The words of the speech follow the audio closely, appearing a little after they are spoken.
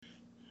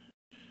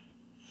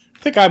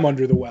think I'm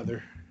under the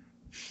weather.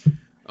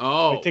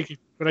 Oh. I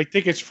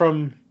think it's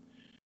from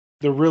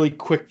the really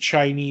quick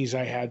Chinese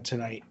I had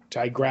tonight.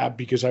 I grabbed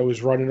because I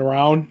was running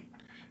around.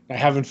 I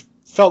haven't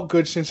felt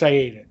good since I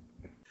ate it.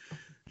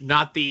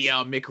 Not the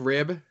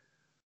McRib?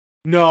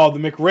 No, the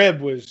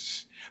McRib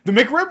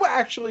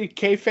actually,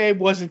 kayfabe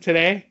wasn't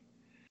today.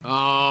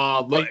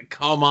 Oh, look,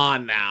 come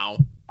on now.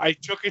 I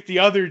took it the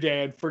other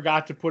day and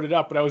forgot to put it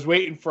up, but I was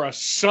waiting for a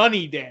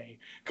sunny day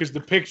because the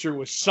picture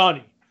was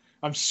sunny.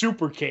 I'm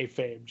super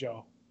kayfabe,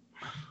 Joe.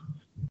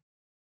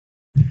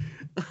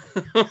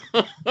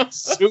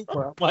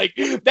 Super. I'm like,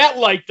 that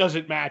light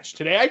doesn't match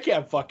today. I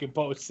can't fucking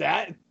post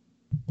that.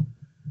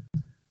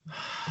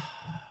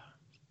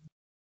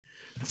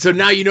 So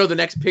now you know the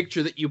next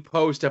picture that you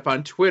post up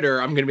on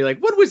Twitter, I'm going to be like,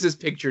 what was this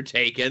picture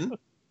taken?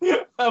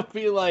 I'll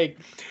be like,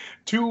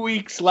 2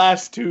 weeks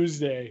last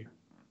Tuesday.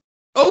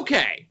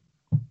 Okay.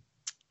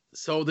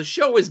 So the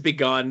show has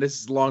begun. This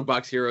is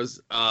Longbox Heroes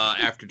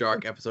After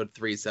Dark, episode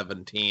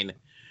 317.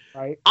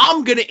 Right.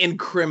 I'm going to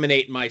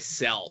incriminate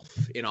myself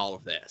in all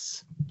of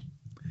this.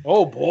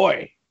 Oh,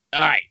 boy.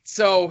 All right.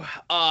 So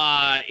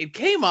it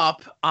came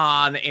up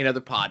on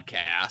another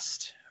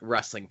podcast,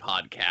 wrestling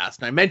podcast.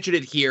 And I mentioned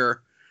it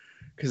here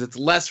because it's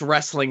less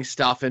wrestling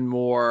stuff and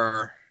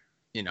more,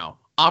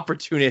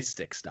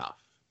 opportunistic stuff.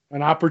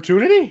 An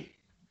opportunity?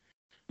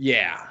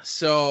 Yeah.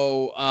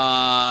 So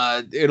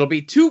it'll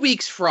be 2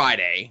 weeks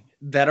Friday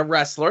that a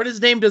wrestler, and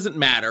his name doesn't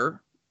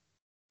matter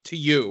to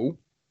you,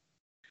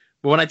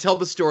 but when I tell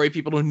the story,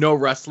 people who know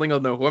wrestling will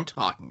know who I'm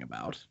talking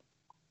about,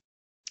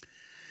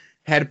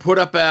 had put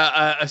up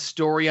a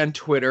story on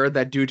Twitter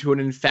that due to an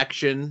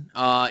infection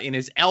in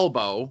his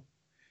elbow,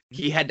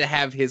 he had to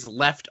have his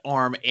left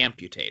arm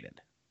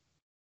amputated.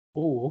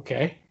 Oh,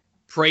 okay.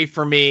 Pray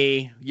for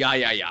me,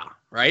 yeah,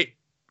 right?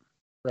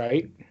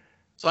 Right.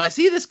 So I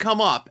see this come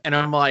up, and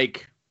I'm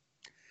like,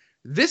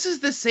 this is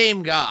the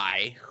same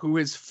guy who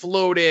has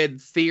floated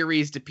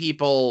theories to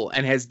people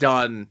and has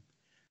done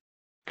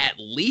at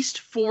least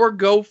 4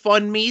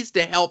 GoFundMes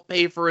to help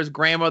pay for his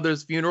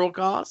grandmother's funeral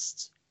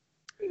costs.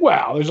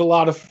 Well, there's a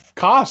lot of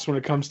costs when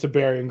it comes to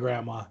burying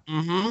grandma.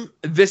 Mm-hmm.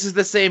 This is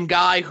the same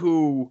guy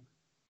who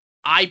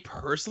I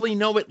personally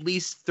know at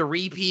least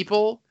 3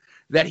 people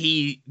that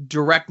he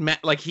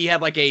he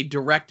had like a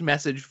direct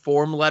message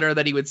form letter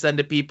that he would send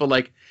to people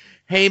like,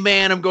 hey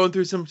man, I'm going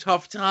through some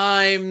tough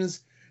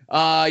times.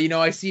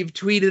 I see you've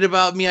tweeted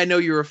about me. I know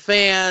you're a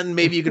fan.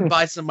 Maybe you can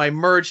buy some of my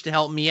merch to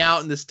help me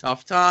out in this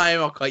tough time.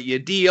 I'll cut you a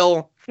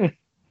deal.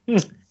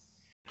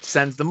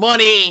 Sends the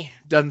money,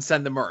 doesn't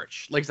send the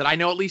merch. Like I said, I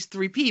know at least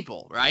 3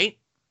 people, right?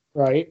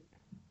 Right.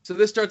 So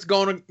this starts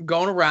going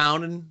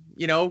around,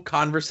 and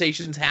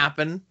conversations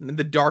happen in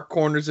the dark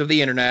corners of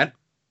the internet.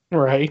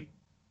 Right.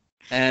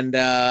 And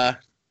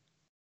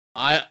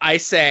I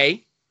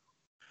say,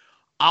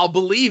 I'll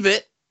believe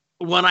it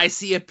when I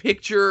see a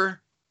picture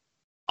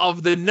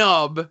of the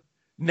nub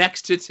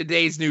next to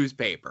today's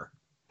newspaper.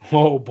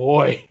 Oh,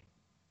 boy.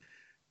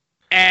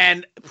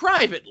 And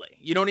privately,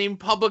 even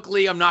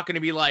publicly, I'm not going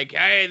to be like,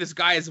 hey, this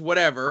guy is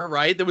whatever,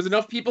 right? There was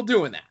enough people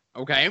doing that,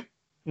 okay?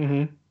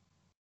 Mm-hmm.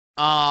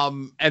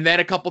 And then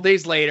a couple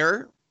days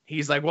later,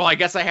 he's like, well, I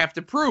guess I have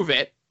to prove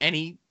it. And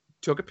he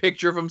took a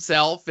picture of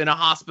himself in a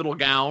hospital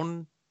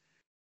gown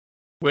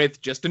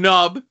with just a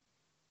nub.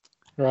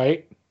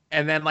 Right.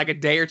 And then like a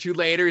day or 2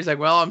 later, he's like,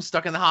 well, I'm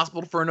stuck in the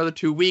hospital for another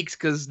 2 weeks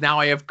because now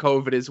I have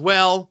COVID as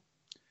well.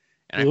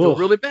 And I feel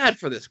really bad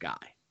for this guy.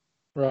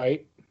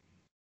 Right.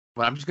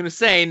 But I'm just going to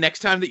say, next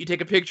time that you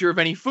take a picture of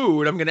any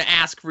food, I'm going to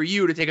ask for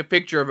you to take a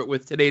picture of it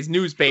with today's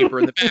newspaper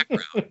in the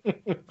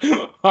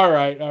background. All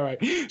right.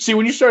 See,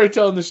 when you started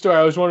telling the story,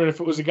 I was wondering if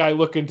it was a guy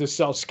looking to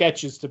sell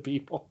sketches to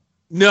people.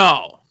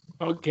 No.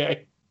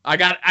 Okay. I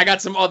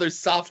got some other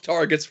soft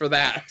targets for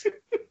that.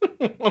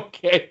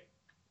 Okay.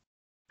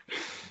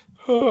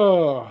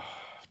 Oh,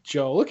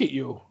 Joe, look at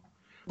you.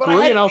 But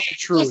bringing out the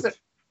truth. Listen,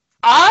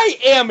 I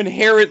am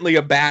inherently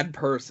a bad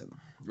person,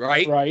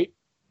 right? Right.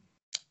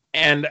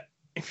 And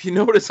if you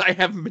notice, I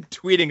haven't been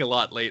tweeting a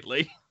lot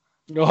lately.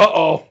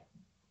 Uh-oh.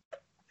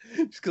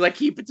 Just because I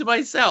keep it to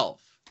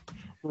myself.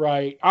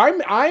 Right.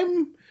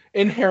 I'm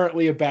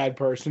inherently a bad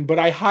person, but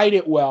I hide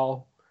it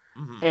well.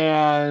 Mm-hmm.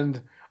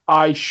 And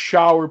I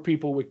shower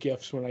people with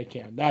gifts when I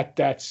can.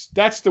 That's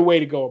the way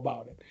to go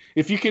about it.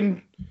 If you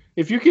can,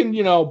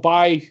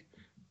 buy.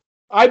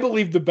 I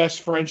believe the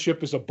best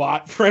friendship is a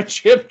bot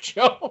friendship,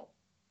 Joe.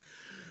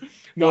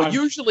 No, well,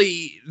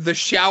 usually the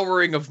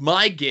showering of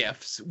my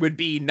gifts would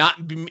be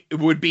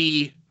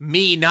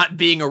me not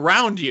being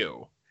around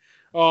you.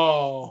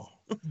 Oh,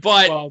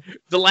 but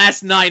the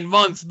last 9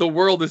 months, the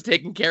world has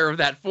taken care of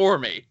that for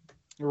me.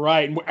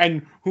 Right,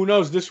 and who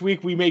knows? This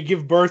week we may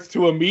give birth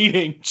to a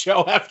meeting,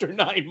 Joe, after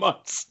 9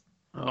 months.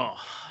 Oh.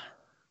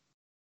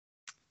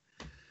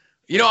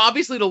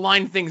 Obviously to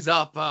line things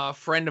up, a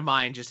friend of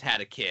mine just had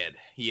a kid,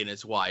 he and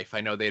his wife.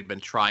 I know they had been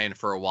trying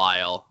for a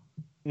while.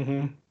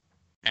 Mm-hmm.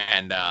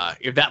 And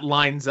if that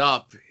lines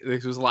up,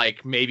 this was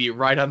like maybe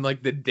right on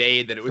like the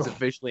day that it was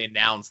officially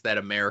announced that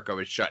America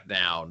was shut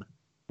down.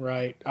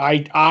 Right.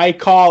 I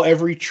call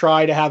every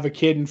try to have a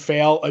kid and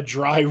fail a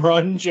dry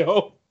run,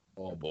 Joe.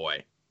 Oh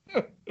boy.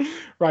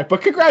 Right.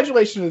 But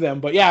congratulations to them.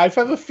 But yeah, I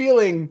have a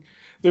feeling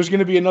there's going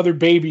to be another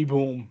baby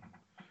boom,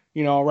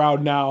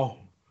 around now.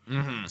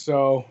 Mm-hmm.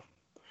 So,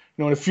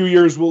 in a few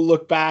years, we'll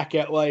look back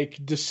at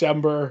like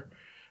December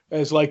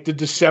as like the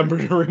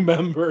December to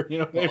remember. You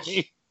know what I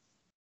mean?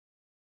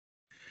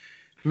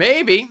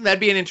 Maybe that'd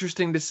be an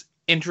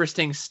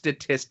interesting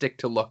statistic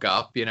to look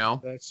up.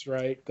 That's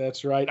right.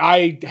 That's right.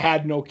 I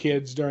had no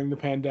kids during the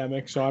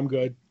pandemic, so I'm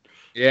good.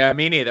 Yeah,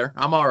 me neither.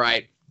 I'm all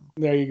right.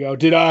 There you go.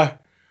 Did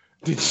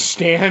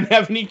Stan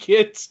have any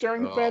kids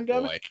during the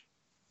pandemic?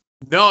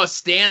 Boy. No,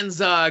 Stan's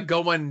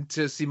going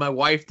to see my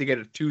wife to get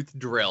a tooth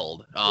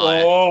drilled.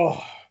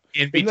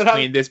 In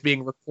between this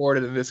being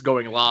recorded and this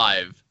going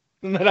live.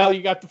 Isn't that how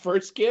you got the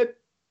first kid?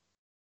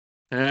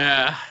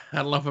 I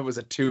don't know if it was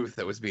a tooth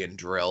that was being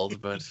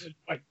drilled, but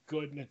my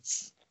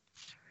goodness.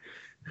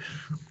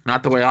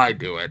 Not the way I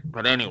do it,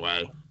 but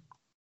anyway.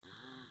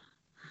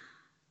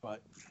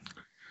 But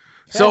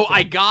so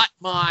I got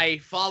my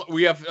follow.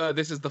 We have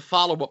this is the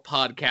follow-up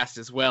podcast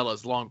as well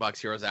as Longbox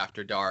Heroes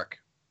After Dark.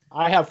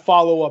 I have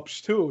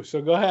follow-ups too,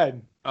 so go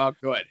ahead. Oh,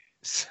 good.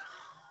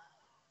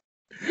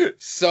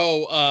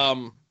 So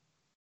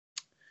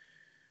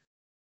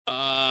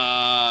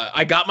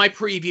I got my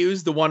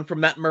previews, the one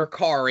from that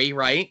Mercari,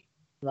 right?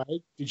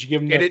 Right. Did you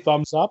give him a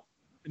thumbs up?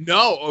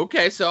 No.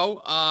 Okay.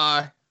 So,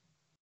 I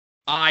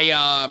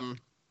had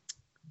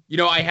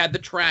the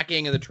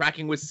tracking, and the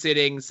tracking was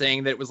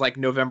saying that it was like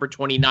November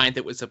 29th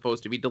it was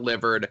supposed to be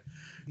delivered.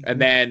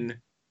 And then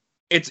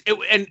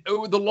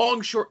the long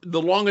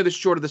and the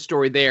short of the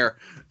story there,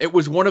 it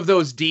was one of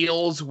those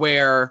deals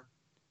where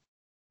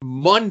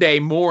Monday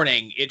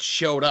morning it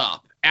showed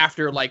up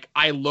after like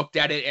I looked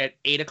at it at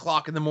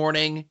 8:00 in the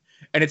morning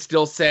and it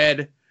still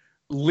said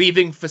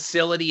leaving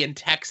facility in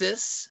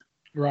Texas.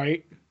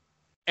 Right.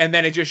 And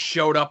then it just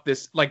showed up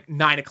this like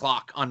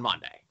 9:00 on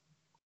Monday.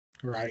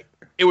 Right.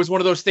 It was one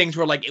of those things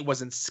where like it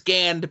wasn't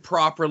scanned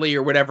properly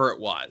or whatever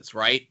it was,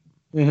 right?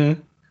 Mm-hmm.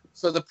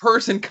 So the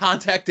person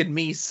contacted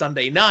me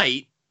Sunday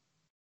night.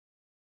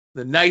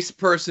 The nice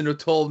person who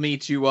told me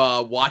to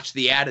watch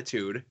The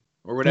Attitude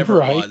or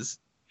whatever it was.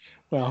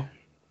 Well,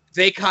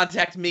 they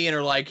contact me and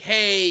are like,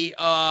 hey,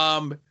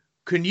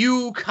 can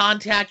you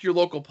contact your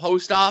local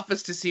post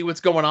office to see what's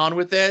going on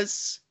with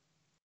this?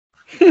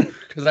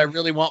 Because I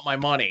really want my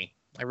money.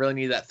 I really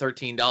need that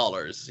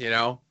 $13, I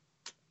know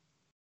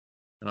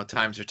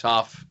times are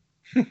tough.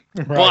 Right.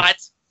 But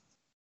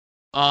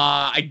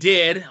I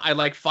did.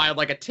 I filed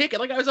a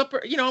ticket. I was up,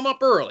 I'm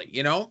up early,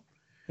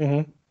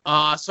 Mm-hmm.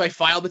 So I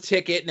filed the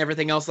ticket and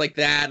everything else like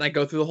that. And I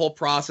go through the whole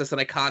process and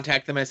I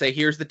contact them. And I say,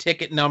 here's the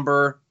ticket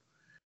number.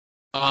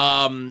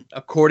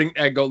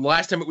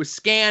 Last time it was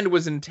scanned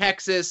was in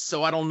Texas,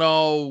 so I don't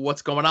know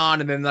what's going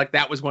on. And then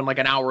that was when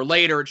an hour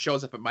later it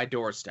shows up at my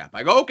doorstep.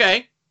 I go,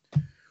 okay.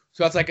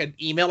 So that's an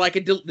email I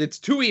could it's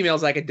two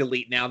emails I could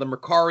delete now, the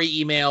Mercari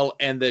email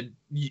and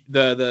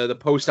the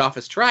post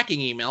office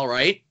tracking email,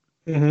 right?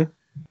 Mm-hmm.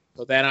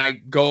 So then I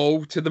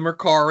go to the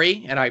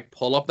Mercari and I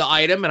pull up the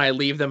item and I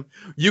leave them.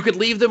 You could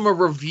leave them a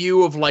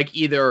review of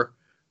either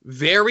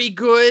very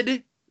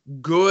good,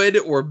 good,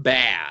 or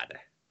bad.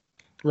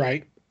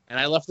 Right. And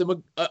I left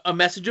them a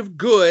message of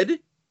good.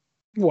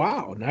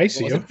 Wow, nice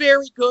of you. It wasn't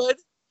very good,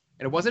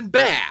 and it wasn't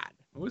bad.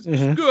 It was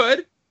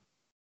good.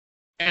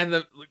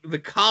 And the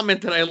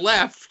comment that I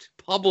left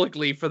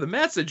publicly for the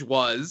message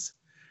was,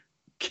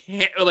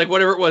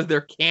 whatever it was,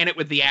 they're can it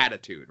with the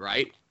attitude,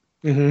 right?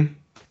 Mm-hmm.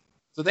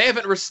 So they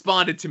haven't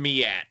responded to me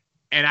yet,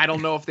 and I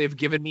don't know if they've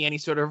given me any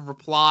sort of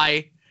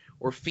reply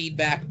or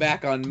feedback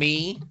back on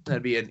me.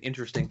 That'd be an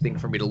interesting thing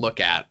for me to look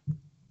at.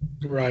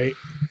 Right.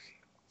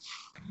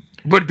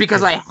 But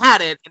because I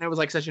had it, and it was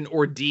such an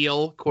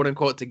ordeal, quote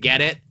unquote, to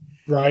get it.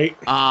 Right.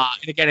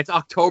 And again, it's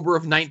October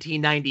of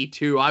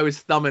 1992. I was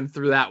thumbing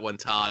through that one,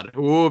 Todd.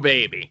 Ooh,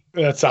 baby.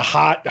 That's a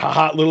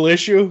hot little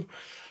issue.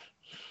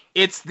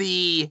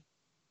 I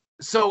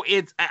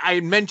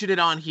mentioned it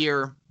on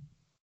here.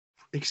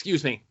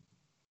 Excuse me.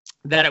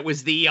 That it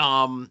was it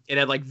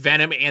had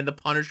Venom and the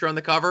Punisher on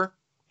the cover.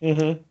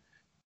 Mm-hmm.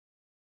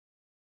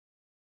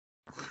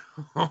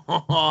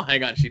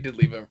 Hang on. She did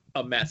leave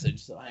a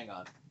message, so hang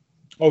on.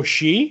 Oh,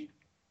 she?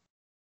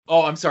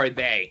 Oh, I'm sorry.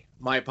 They.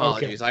 My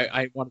apologies. Okay.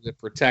 I wanted to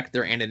protect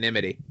their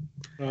anonymity.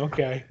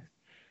 Okay.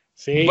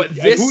 See, but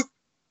this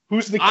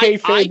who's the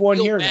kayfabe one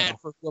here now? I feel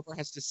bad for whoever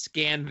has to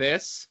scan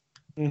this.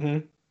 Mm-hmm.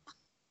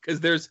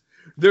 Because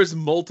there's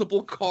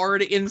multiple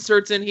card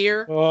inserts in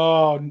here.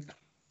 Oh.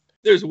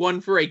 There's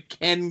one for a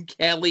Ken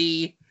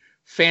Kelly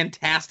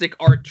Fantastic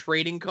Art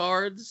trading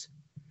cards.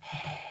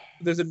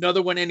 There's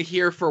another one in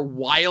here for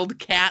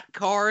Wildcat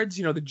cards.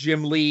 The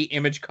Jim Lee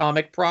Image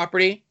comic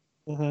property.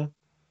 Mm-hmm.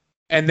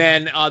 And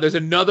then there's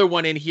another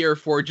one in here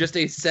for just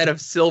a set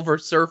of Silver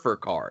Surfer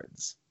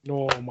cards.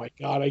 Oh my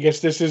God! I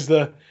guess this is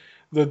the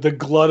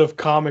glut of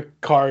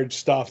comic card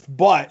stuff.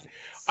 But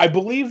I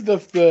believe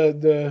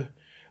the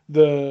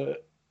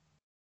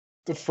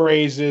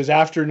phrase is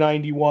after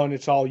 91,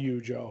 it's all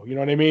you, Joe. You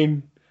know what I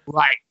mean?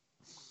 Right.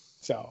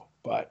 So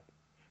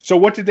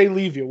what did they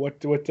leave you?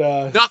 What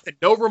Nothing.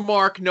 No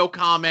remark, no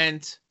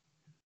comment.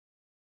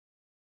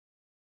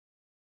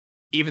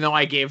 Even though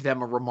I gave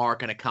them a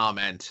remark and a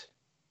comment.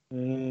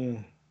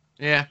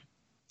 Yeah.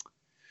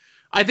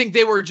 I think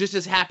they were just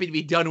as happy to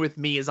be done with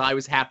me as I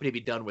was happy to be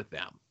done with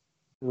them.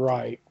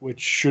 Right, which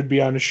should be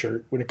on a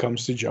shirt when it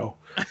comes to Joe.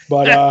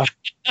 But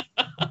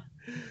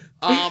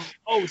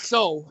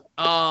so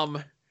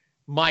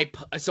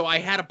I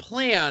had a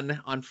plan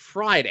on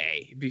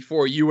Friday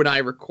before you and I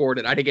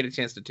recorded. I didn't get a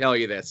chance to tell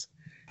you this.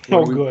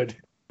 Good.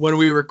 When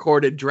we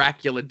recorded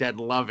Dracula Dead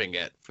Loving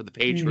It for the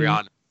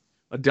Patreon,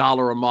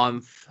 $1 a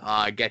month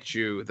gets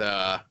you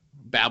the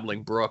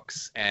Babbling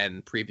Brooks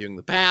and Previewing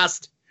the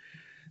Past.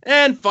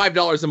 And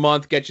 $5 a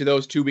month gets you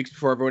those 2 weeks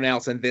before everyone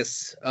else, and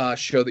this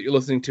show that you're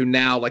listening to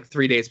now, like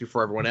 3 days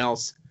before everyone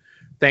else.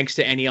 Thanks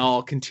to any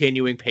all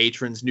continuing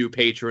patrons, new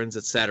patrons,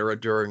 etc.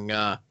 during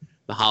the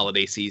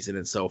holiday season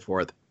and so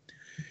forth.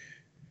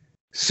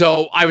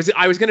 So I was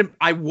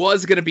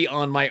gonna be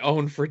on my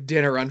own for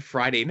dinner on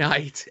Friday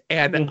night,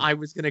 and I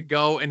was gonna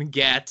go and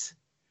get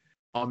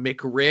a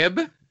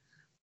McRib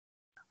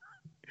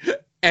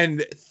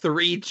and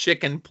 3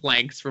 chicken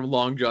planks from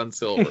Long John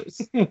Silver's.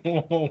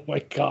 Oh my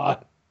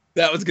God.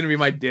 That was going to be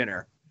my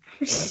dinner.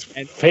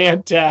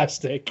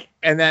 Fantastic.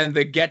 And then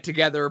the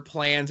get-together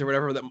plans or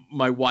whatever that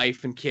my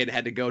wife and kid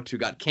had to go to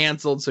got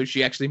canceled, so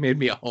she actually made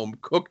me a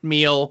home-cooked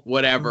meal,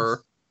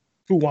 whatever.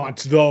 Who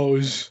wants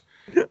those?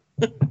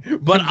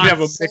 But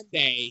on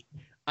Sunday,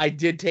 I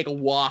did take a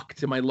walk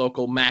to my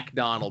local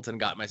McDonald's and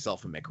got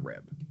myself a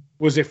McRib.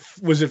 Was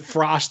it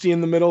frosty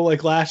in the middle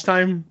like last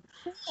time?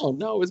 Oh,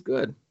 no, it was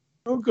good.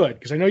 Oh, good,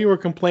 because I know you were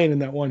complaining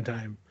that one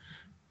time.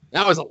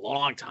 That was a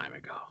long time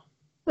ago.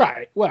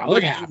 Right. Well,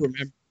 Look, you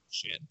remember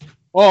shit.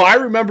 Oh, I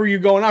remember you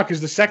going out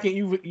because the second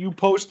you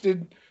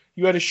posted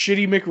you had a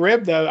shitty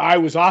McRib, that I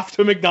was off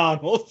to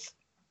McDonald's.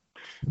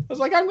 I was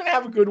like, I'm going to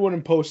have a good one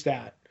and post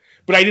that.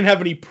 But I didn't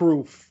have any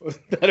proof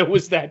that it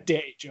was that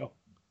day, Joe.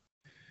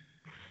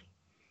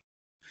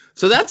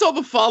 So that's all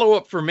the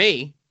follow-up for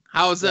me.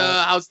 How's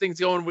things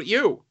going with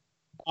you?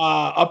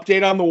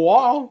 Update on the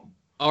wall.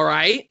 All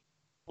right.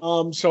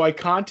 So I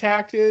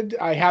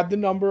had the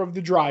number of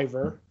the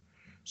driver.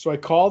 So I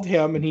called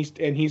him, and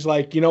he's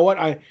like, you know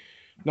what?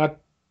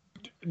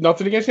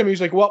 Nothing against him.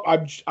 He's like, well,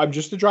 I'm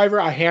just the driver.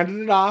 I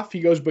handed it off. He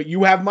goes, but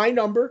you have my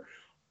number.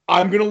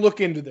 I'm gonna look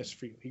into this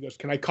for you. He goes,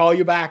 can I call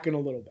you back in a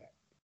little bit?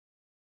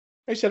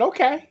 I said,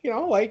 okay.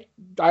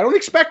 I don't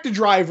expect the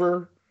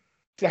driver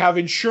to have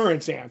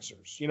insurance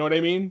answers. You know what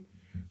I mean?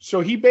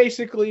 So he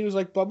basically was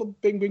like, blah, blah,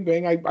 bing, bing,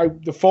 bing.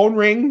 The phone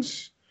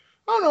rings.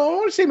 I don't know. I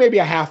want to say maybe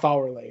a half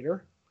hour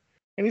later.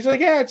 And he's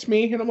like, yeah, it's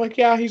me. And I'm like,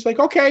 yeah. He's like,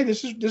 okay,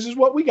 this is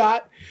what we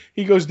got.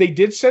 He goes, they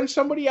did send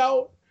somebody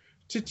out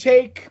to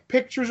take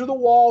pictures of the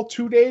wall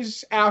 2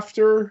 days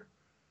after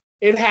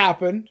it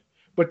happened,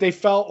 but they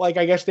felt like,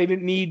 I guess they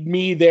didn't need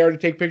me there to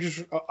take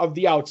pictures of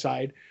the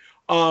outside.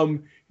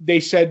 They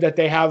said that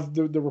they have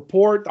the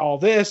report, all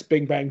this,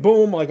 bing, bang,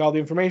 boom, like all the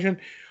information.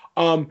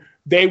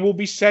 They will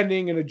be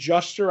sending an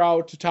adjuster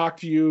out to talk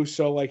to you.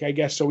 So like, I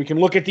guess, so we can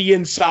look at the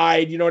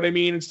inside, you know what I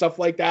mean? And stuff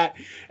like that.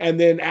 And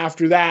then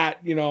after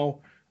that,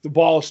 the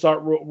ball will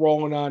start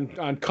rolling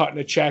on cutting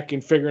a check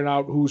and figuring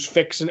out who's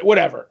fixing it,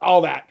 whatever,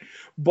 all that.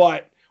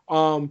 But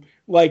I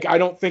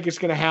don't think it's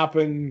going to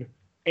happen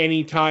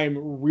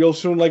anytime real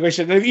soon. Like I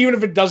said, even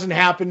if it doesn't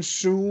happen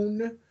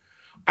soon,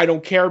 I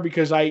don't care,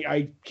 because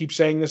I keep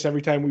saying this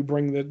every time we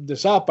bring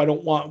this up.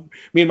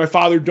 Me and my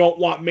father don't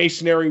want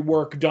masonry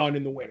work done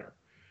in the winter.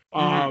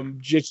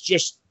 It's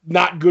just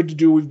not good to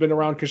do. We've been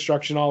around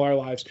construction all our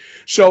lives.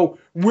 So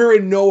we're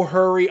in no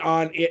hurry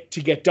on it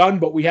to get done,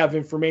 but we have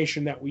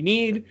information that we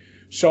need.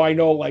 So I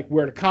know like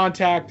where to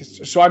contact.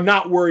 So I'm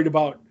not worried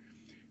about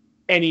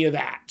any of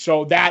that.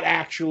 So that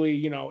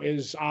actually,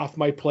 is off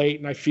my plate,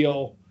 and I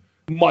feel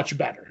much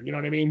better. You know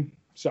what I mean?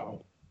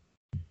 So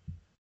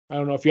I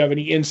don't know if you have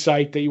any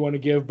insight that you want to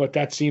give, but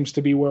that seems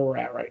to be where we're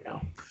at right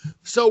now.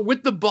 So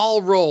with the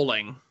ball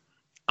rolling,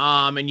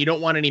 and you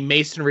don't want any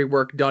masonry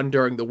work done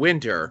during the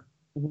winter,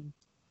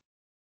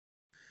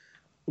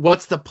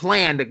 what's the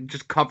plan? To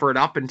just cover it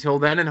up until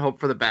then and hope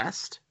for the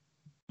best?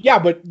 Yeah,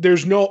 but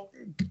there's no,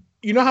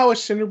 how a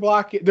cinder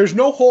block, there's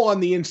no hole on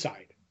the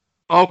inside.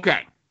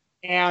 Okay.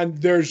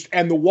 And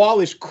the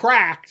wall is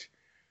cracked,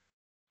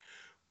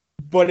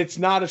 but it's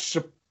not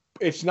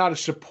a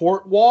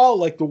support wall.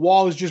 Like the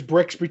wall is just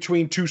bricks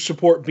between two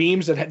support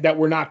beams that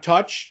were not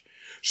touched.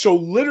 So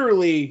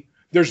literally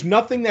there's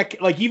nothing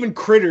that, like, even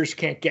critters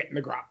can't get in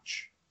the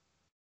garage.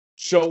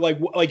 So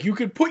like you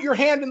could put your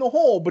hand in the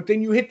hole, but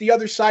then you hit the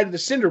other side of the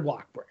cinder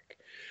block brick.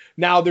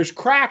 Now there's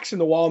cracks in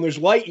the wall and there's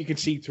light you can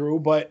see through,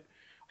 but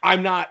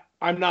I'm not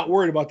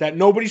worried about that.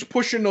 Nobody's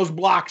pushing those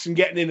blocks and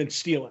getting in and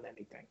stealing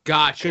anything.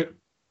 Gotcha.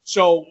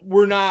 So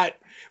we're not,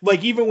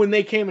 like, even when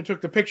they came and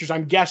took the pictures,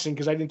 I'm guessing,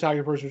 because I didn't talk to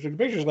the person who took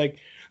the pictures, like,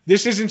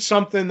 this isn't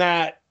something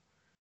that,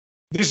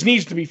 this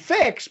needs to be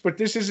fixed, but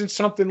this isn't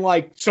something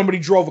like somebody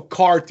drove a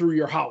car through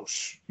your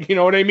house. You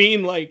know what I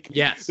mean? Like,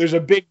 yes, there's a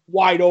big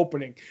wide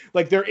opening.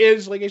 Like there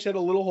is, like I said, a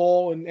little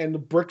hole, and the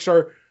bricks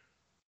are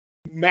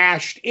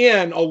mashed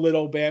in a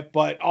little bit,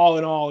 but all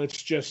in all,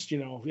 it's just,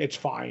 it's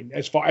fine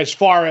as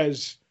far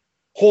as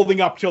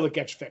holding up till it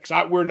gets fixed.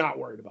 We're not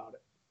worried about it.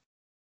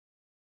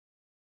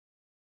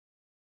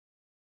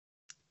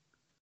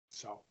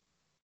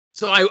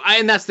 So I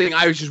and that's the thing.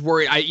 I was just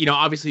worried.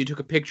 Obviously you took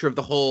a picture of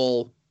the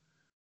hole,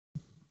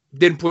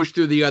 didn't push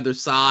through the other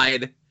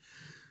side.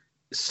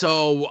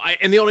 So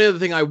and the only other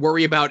thing I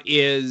worry about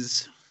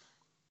is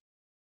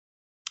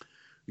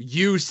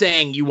you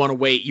saying you want to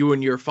wait. You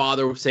and your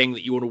father were saying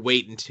that you want to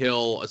wait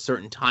until a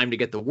certain time to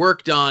get the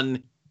work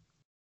done.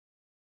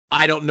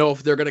 I don't know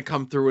if they're going to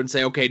come through and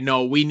say, okay,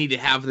 no, we need to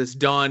have this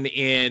done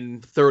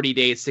in 30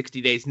 days, 60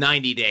 days,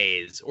 90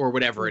 days, or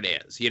whatever it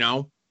is,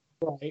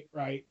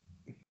 Right.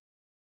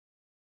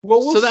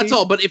 Well, so that's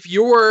all. But if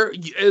you're,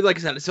 like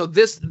I said, so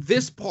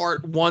this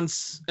part,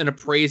 once an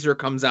appraiser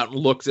comes out and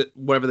looks at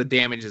whatever the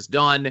damage is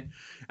done,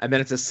 and then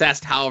it's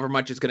assessed however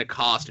much it's going to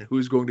cost and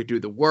who's going to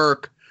do the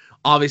work.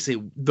 Obviously,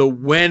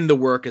 when the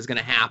work is going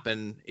to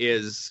happen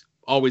is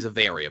always a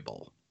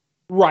variable.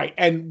 Right.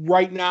 And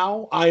right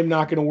now, I'm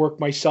not going to work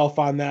myself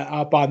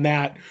up on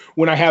that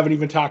when I haven't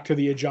even talked to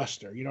the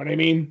adjuster. You know what I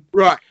mean?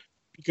 Right.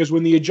 Because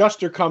when the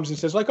adjuster comes and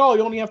says, like, oh,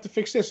 you only have to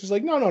fix this, it's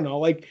like, no.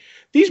 Like,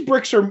 these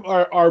bricks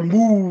are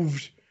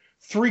moved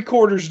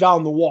 3/4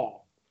 down the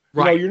wall.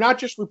 Right. You're not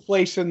just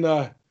replacing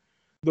the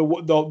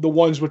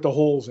ones with the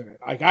holes in it.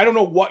 Like, I don't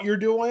know what you're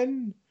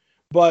doing,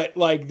 but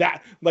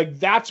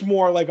that's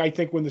more like, I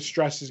think, when the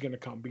stress is going to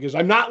come, because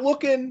I'm not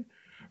looking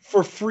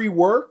for free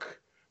work.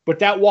 But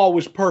that wall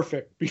was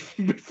perfect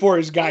before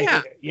his guy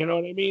hit it. You know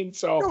what I mean?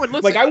 So,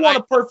 I want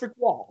a perfect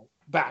wall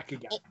back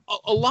again.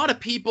 A lot of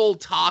people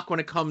talk when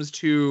it comes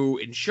to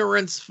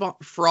insurance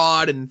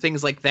fraud and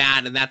things like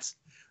that, and that's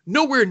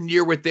nowhere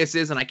near what this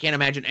is, and I can't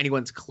imagine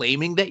anyone's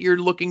claiming that you're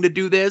looking to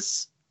do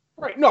this.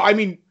 Right. No, I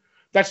mean,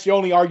 that's the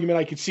only argument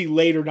I could see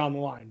later down the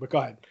line, but go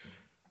ahead.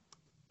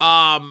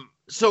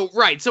 So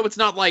it's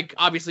not like,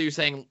 obviously you're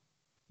saying,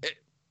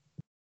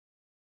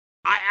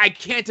 I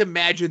can't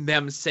imagine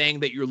them saying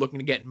that you're looking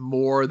to get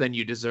more than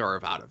you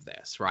deserve out of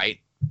this, right?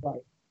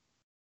 Right.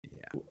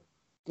 Yeah.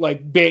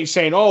 Like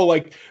saying, oh,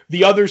 like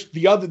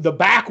the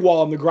back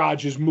wall in the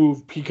garage is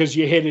moved because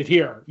you hit it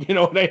here. You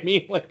know what I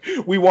mean? Like,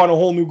 we want a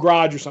whole new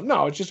garage or something.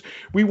 No, it's just,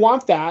 we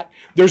want that.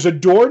 There's a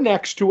door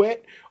next to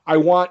it. I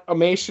want a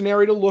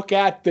masonry to look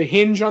at the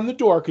hinge on the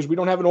door, because we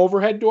don't have an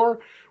overhead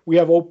door. We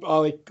have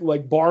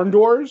like barn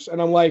doors,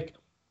 and I'm like,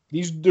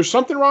 there's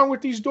something wrong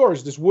with these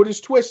doors. This wood is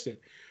twisted.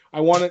 I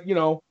want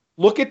to,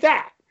 look at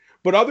that.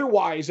 But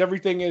otherwise,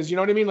 everything is, you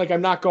know what I mean? Like,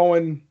 I'm not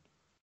going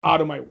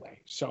out of my way.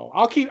 So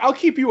I'll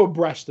keep you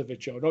abreast of it,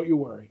 Joe. Don't you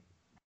worry.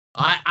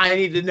 I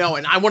need to know.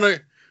 And I want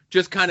to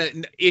just kind of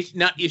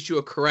not issue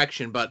a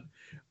correction, but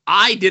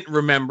I didn't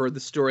remember the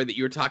story that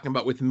you were talking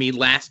about with me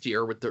last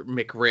year with the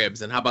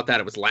McRibs. And how about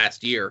that? It was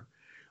last year.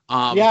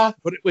 Yeah.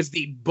 But it was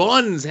the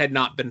buns had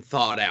not been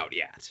thawed out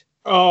yet.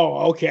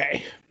 Oh,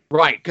 okay.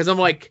 Right. Because I'm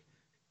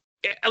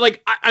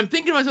I'm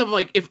thinking to myself,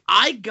 like, if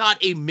I got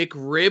a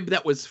McRib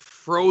that was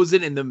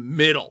frozen in the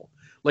middle,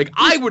 like,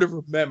 I would have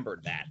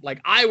remembered that.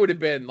 Like, I would have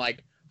been,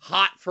 like,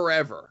 hot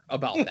forever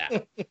about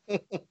that.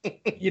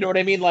 You know what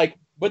I mean? Like,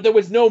 but there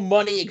was no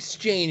money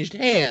exchanged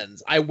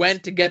hands. I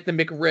went to get the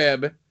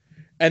McRib,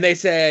 and they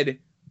said,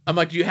 I'm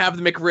like, do you have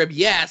the McRib?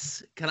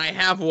 Yes. Can I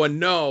have one?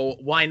 No.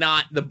 Why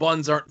not? The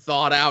buns aren't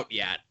thawed out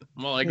yet.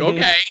 I'm like,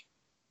 okay.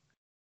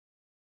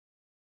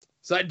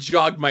 So that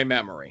jogged my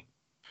memory.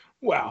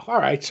 Wow. All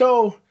right.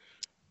 So,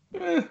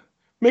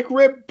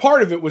 McRib,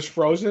 part of it was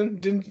frozen.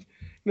 Didn't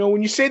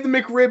when you say the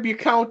McRib, you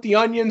count the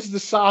onions, the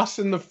sauce,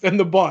 and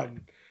the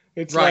bun.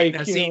 It's right.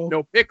 Like, I say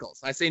no pickles.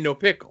 I say no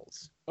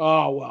pickles.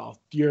 Oh well,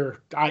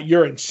 you're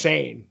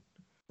insane.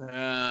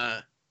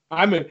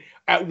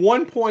 At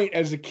one point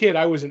as a kid,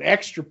 I was an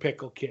extra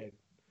pickle kid.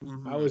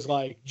 Mm-hmm. I was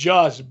like,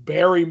 just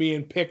bury me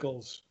in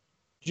pickles.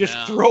 Just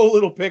throw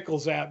little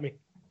pickles at me.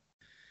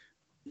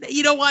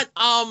 You know what?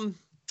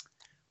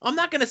 I'm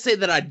not going to say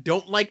that I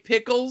don't like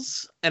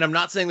pickles, and I'm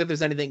not saying that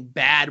there's anything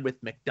bad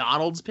with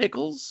McDonald's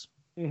pickles.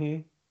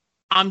 Mm-hmm.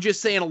 I'm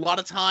just saying a lot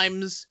of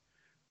times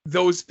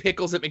those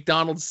pickles at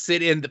McDonald's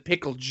sit in the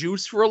pickle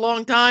juice for a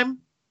long time.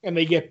 And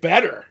they get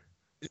better.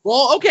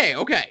 Well, okay.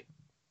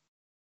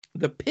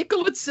 The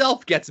pickle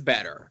itself gets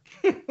better.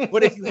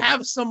 But if you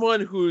have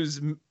someone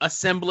who's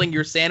assembling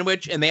your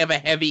sandwich and they have a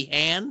heavy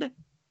hand,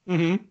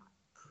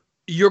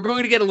 you're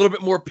going to get a little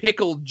bit more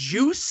pickle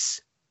juice.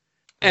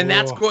 And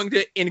that's going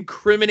to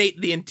incriminate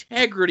the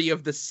integrity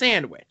of the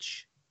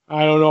sandwich.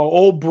 I don't know.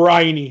 Old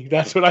briny.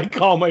 That's what I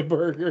call my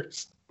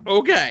burgers.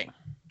 Okay.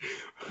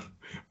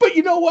 But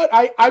you know what?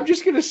 I'm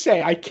just going to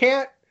say, I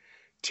can't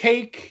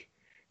take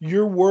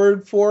your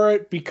word for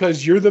it,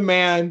 because you're the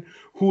man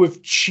who,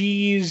 if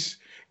cheese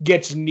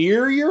gets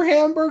near your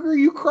hamburger,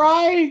 you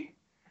cry.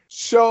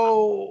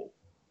 So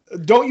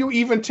don't you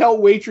even tell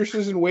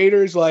waitresses and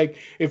waiters, like,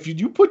 if you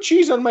do put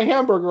cheese on my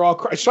hamburger, I'll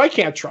cry. So I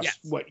can't trust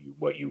what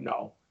you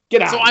know.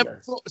 Get out of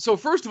here. So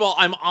first of all,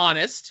 I'm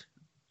honest.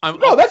 I'm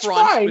that's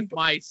fine with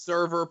my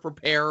server,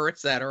 preparer,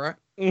 etc.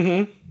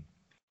 Mm-hmm.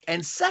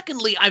 And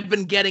secondly, I've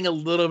been getting a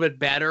little bit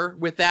better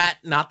with that.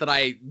 Not that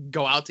I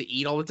go out to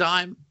eat all the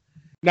time.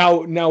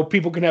 Now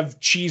people can have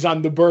cheese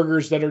on the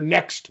burgers that are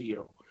next to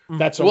you.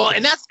 That's okay. Well,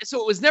 and that's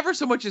so it was never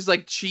so much as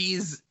like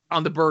cheese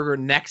on the burger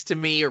next to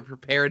me or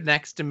prepared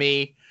next to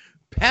me.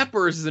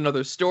 Peppers is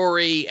another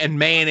story, and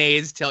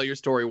mayonnaise tell your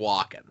story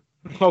walking.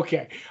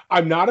 Okay.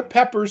 I'm not a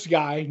peppers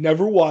guy,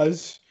 never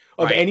was,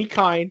 of any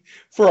kind.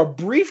 For a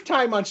brief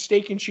time on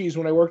steak and cheese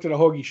when I worked at a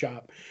hoagie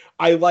shop,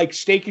 I like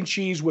steak and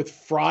cheese with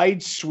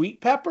fried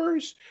sweet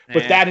peppers,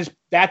 but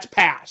that's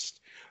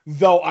past.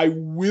 Though I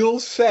will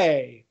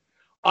say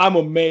I'm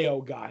a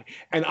mayo guy,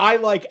 and I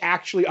like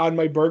actually on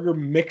my burger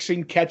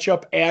mixing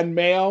ketchup and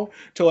mayo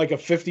to like a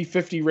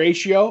 50-50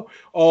 ratio.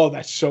 Oh,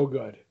 that's so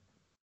good.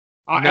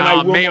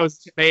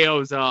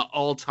 Mayo's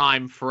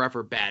all-time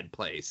forever bad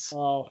place.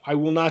 Oh, I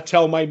will not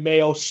tell my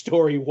mayo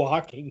story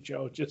walking,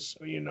 Joe, just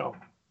so you know.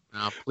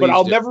 But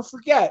I'll never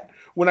forget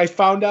when I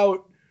found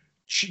out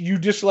you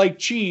dislike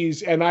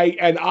cheese, and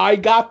I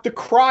got the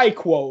cry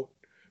quote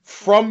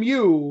from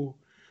you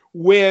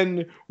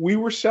when we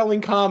were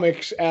selling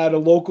comics at a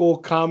local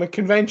comic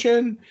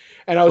convention,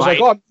 and I was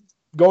like, "Oh, I'm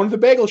going to the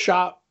bagel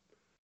shop.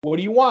 What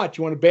do you want? Do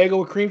you want a bagel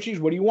with cream cheese?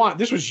 What do you want?"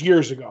 This was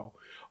years ago,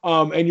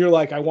 and you're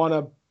like, "I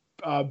want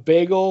a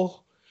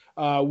bagel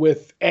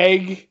with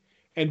egg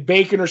and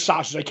bacon or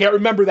sausage." I can't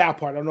remember that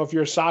part. I don't know if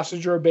you're a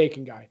sausage or a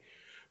bacon guy,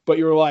 but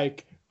you're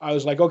like, I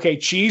was like, "Okay,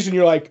 cheese," and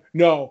you're like,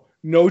 "No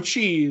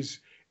cheese.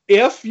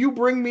 If you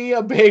bring me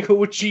a bagel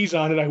with cheese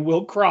on it, I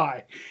will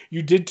cry."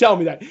 You did tell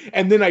me that.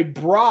 And then I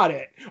brought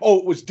it. Oh,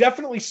 it was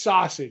definitely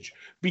sausage,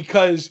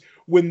 because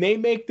when they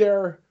make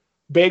their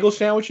bagel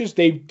sandwiches,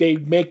 they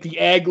make the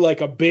egg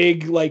like a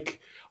big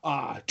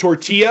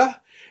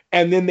tortilla,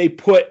 and then they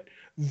put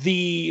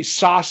the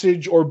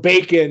sausage or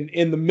bacon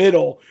in the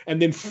middle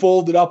and then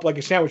fold it up like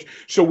a sandwich.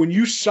 So when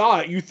you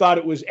saw it, you thought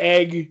it was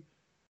egg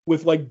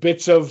with like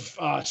bits of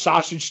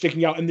sausage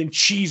sticking out and then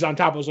cheese on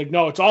top. I was like,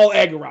 no, it's all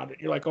egg around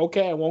it. You're like,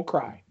 okay, I won't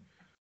cry.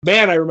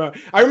 Man, I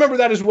remember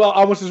that as well,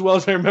 almost as well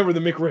as I remember the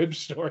McRib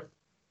story.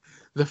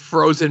 The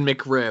frozen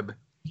McRib.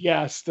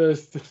 Yes, the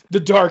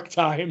dark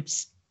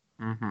times.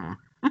 Mm-hmm.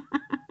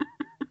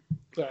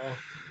 So.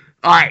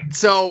 All right.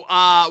 So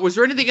was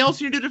there anything else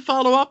you needed to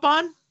follow up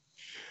on?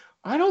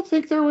 I don't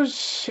think there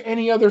was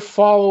any other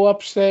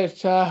follow-ups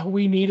that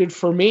we needed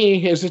for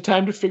me. Is it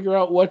time to figure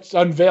out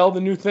unveil the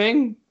new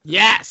thing?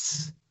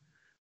 Yes.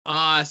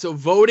 So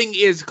voting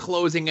is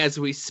closing as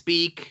we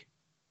speak.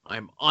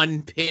 I'm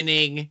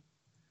unpinning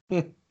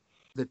the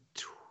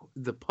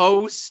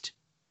post.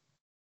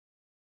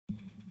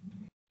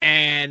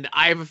 And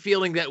I have a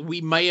feeling that we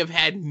may have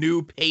had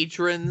new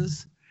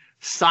patrons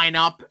sign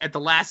up at the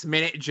last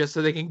minute just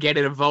so they can get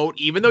in a vote.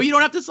 Even though you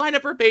don't have to sign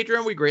up for a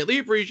Patreon, we greatly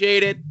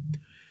appreciate it.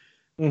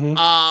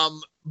 Mm-hmm.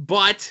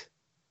 But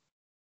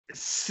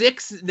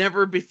 6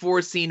 never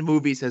before seen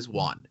movies has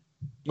won.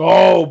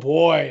 Oh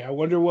boy, I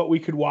wonder what we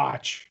could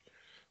watch.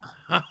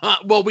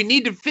 Well, we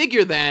need to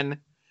figure then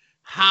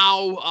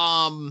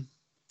how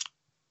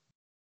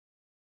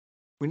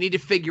we need to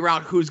figure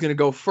out who's going to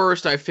go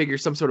first. I figure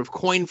some sort of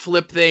coin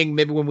flip thing,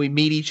 maybe when we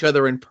meet each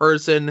other in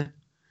person,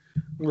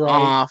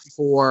 right?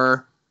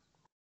 For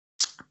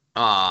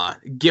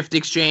gift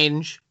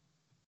exchange,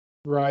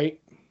 right?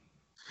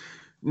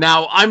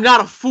 Now, I'm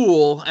not a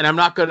fool, and I'm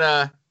not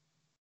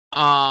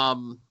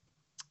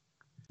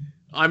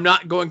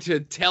going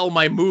to tell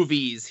my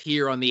movies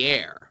here on the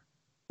air.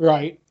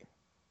 Right.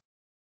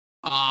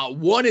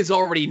 One is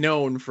already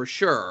known for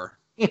sure.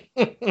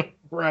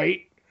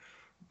 Right.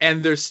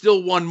 And there's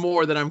still one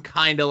more that I'm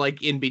kind of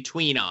like in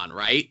between on,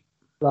 right?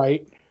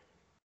 Right.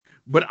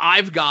 But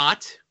I've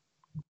got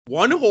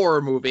one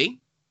horror movie.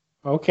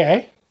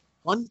 Okay.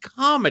 One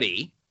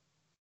comedy.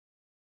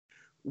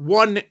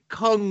 One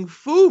kung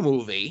fu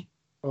movie.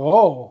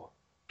 Oh.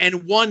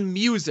 And one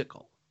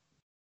musical.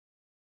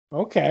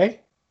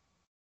 Okay.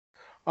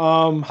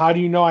 How do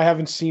you know I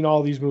haven't seen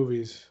all these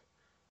movies?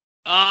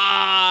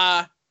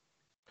 I've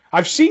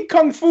seen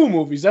kung fu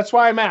movies. That's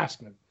why I'm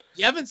asking.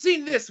 You haven't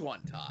seen this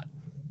one, Todd.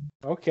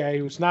 Okay,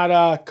 it was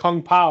not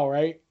Kung Pao,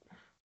 right?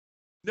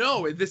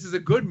 No, this is a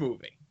good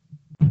movie.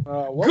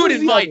 Good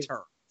in my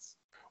terms.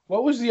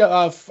 What was the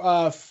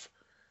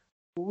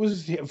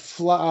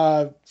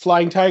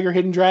Flying Tiger,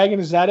 Hidden Dragon?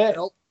 Is that it?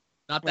 Nope,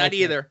 not that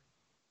either.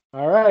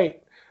 All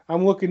right,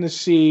 I'm looking to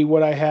see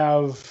what I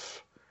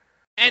have.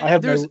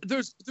 And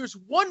there's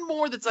one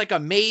more that's like a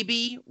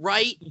maybe,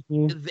 right?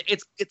 Mm-hmm.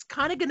 It's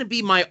kind of going to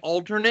be my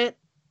alternate,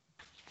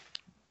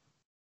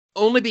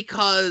 only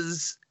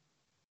because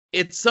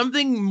it's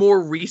something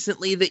more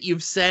recently that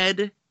you've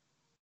said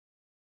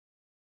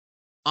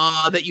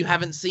that you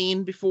haven't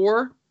seen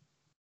before.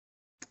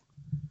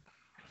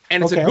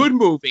 And it's a good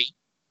movie.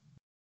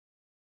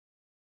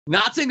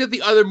 Not saying that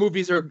the other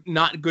movies are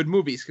not good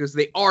movies, because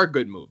they are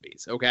good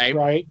movies, okay?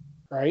 Right.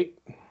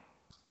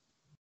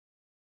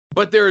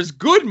 But there's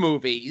good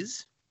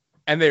movies,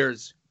 and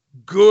there's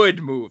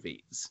good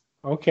movies.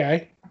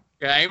 Okay.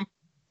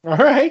 All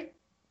right.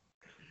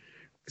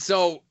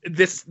 So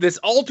this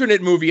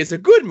alternate movie is a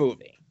good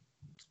movie.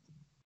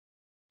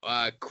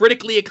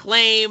 critically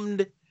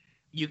acclaimed.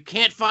 You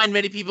can't find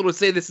many people who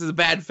say this is a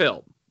bad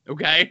film.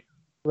 Okay?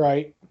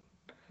 Right.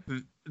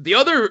 The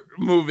other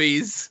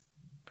movies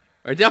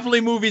are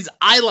definitely movies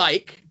I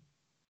like.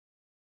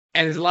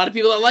 And there's a lot of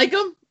people that like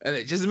them. And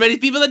there's just as many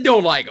people that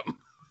don't like them.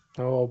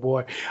 Oh,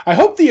 boy. I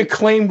hope the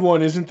acclaimed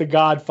one isn't The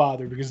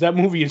Godfather, because that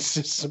movie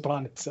insists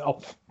upon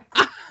itself.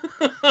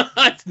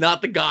 It's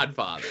not The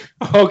Godfather.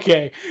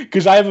 Okay,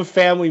 because I have a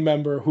family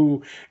member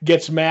who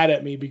gets mad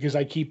at me because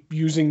I keep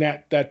using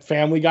that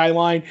Family Guy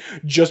line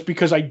just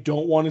because I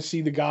don't want to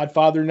see The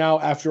Godfather now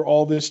after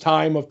all this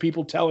time of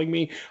people telling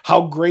me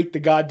how great the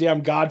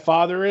goddamn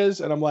Godfather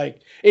is. And I'm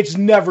like, it's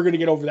never going to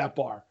get over that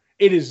bar.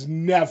 It is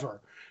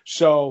never.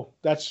 So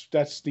that's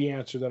the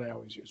answer that I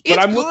always use. But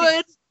I'm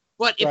good,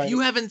 but if you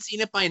haven't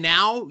seen it by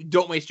now,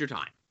 don't waste your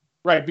time.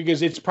 Right,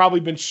 because it's probably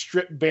been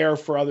stripped bare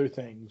for other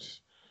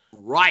things.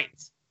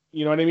 Right.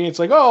 You know what I mean? It's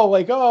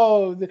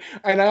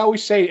and I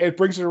always say it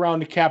brings it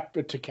around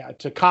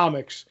to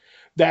comics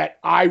that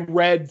I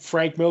read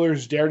Frank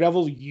Miller's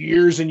Daredevil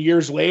years and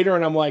years later,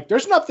 and I'm like,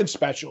 there's nothing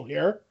special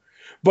here.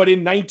 But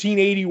in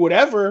 1980,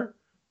 whatever,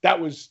 that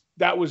was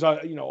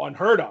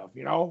unheard of,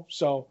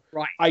 So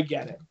right. I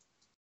get it.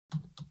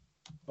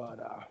 But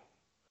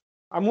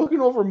I'm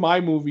looking over my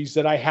movies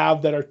that I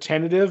have that are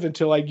tentative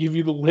until I give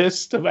you the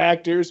list of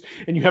actors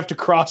and you have to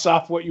cross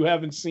off what you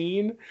haven't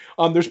seen.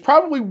 There's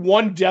probably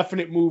one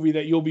definite movie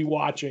that you'll be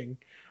watching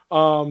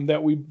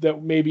that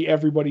maybe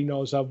everybody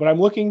knows of. But I'm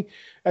looking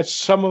at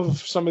some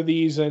of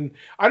these, and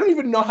I don't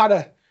even know how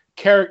to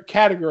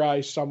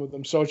categorize some of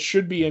them. So it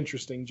should be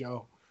interesting,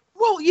 Joe.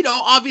 Well,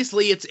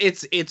 obviously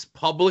it's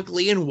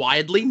publicly and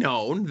widely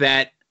known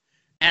that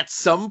at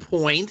some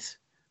point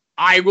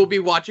I will be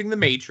watching The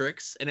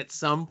Matrix, and at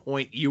some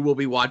point you will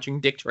be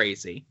watching Dick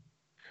Tracy.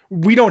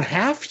 We don't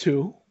have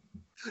to.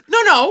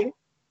 No.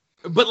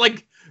 But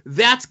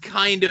that's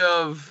kind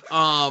of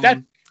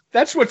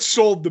that's what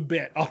sold the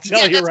bit. I'll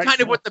tell you right now. That's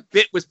kind of what the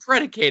bit was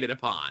predicated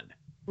upon.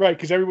 Right,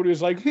 because everybody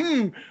was like,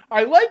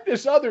 I like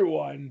this other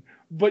one,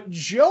 but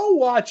Joe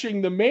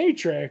watching The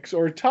Matrix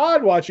or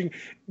Todd watching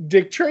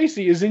Dick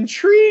Tracy is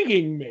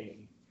intriguing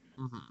me.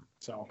 Mm-hmm.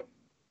 So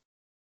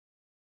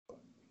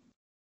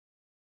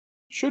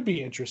should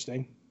be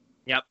interesting.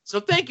 Yep.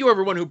 So thank you,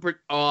 everyone who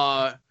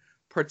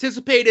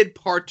participated,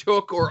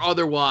 partook, or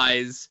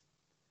otherwise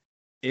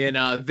in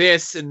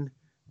this. And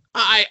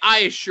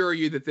I assure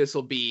you that this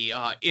will be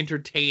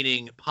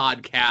entertaining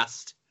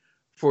podcast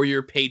for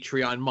your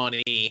Patreon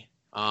money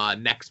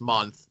next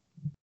month.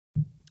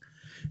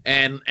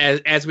 And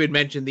as we had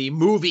mentioned, the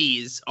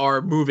movies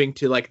are moving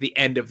to the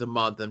end of the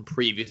month, and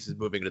Previous is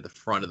moving to the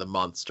front of the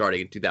month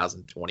starting in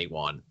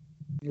 2021.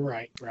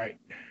 Right.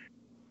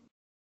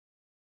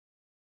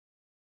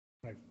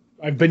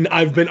 I've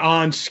been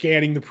on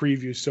scanning the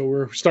previews, so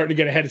we're starting to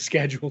get ahead of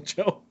schedule,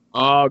 Joe.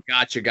 Oh,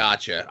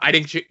 gotcha. I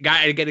didn't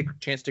get a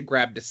chance to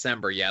grab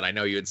December yet. I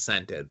know you had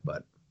sent it,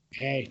 but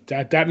hey,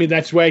 that means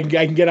that's why I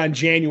can get on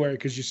January,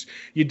 because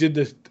you did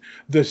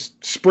the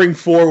spring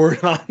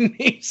forward on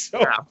me. So.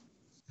 Yeah.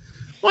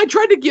 Well, I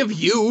tried to give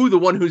you, the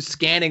one who's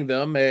scanning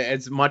them,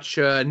 as much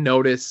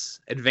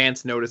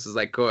advance notice as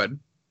I could.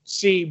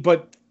 See,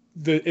 but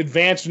the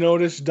advance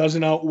notice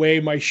doesn't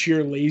outweigh my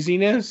sheer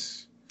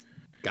laziness.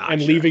 Gotcha.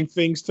 And leaving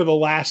things to the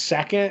last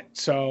second.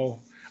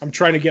 So I'm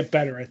trying to get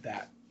better at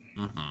that.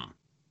 Mm-hmm.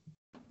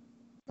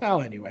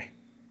 Well, anyway.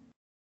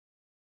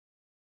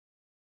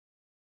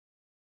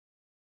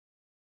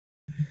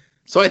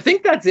 So I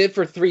think that's it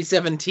for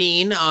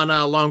 317 on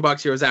Long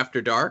Box Heroes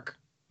After Dark.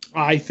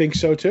 I think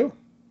so, too.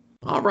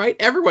 All right,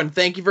 everyone.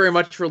 Thank you very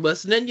much for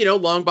listening.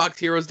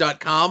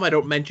 longboxheroes.com. I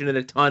don't mention it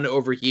a ton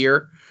over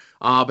here.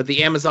 But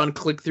the Amazon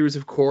click-throughs,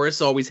 of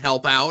course, always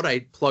help out. I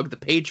plug the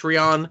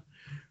Patreon.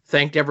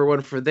 Thanked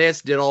everyone for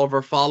this. Did all of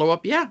our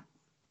follow-up. Yeah.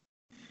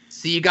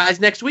 See you guys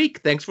next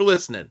week. Thanks for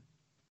listening.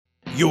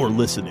 You're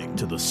listening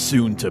to the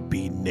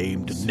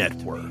soon-to-be-named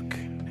network,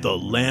 the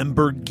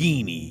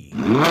Lamborghini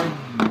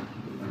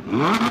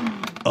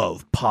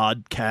of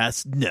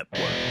Podcast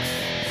Network.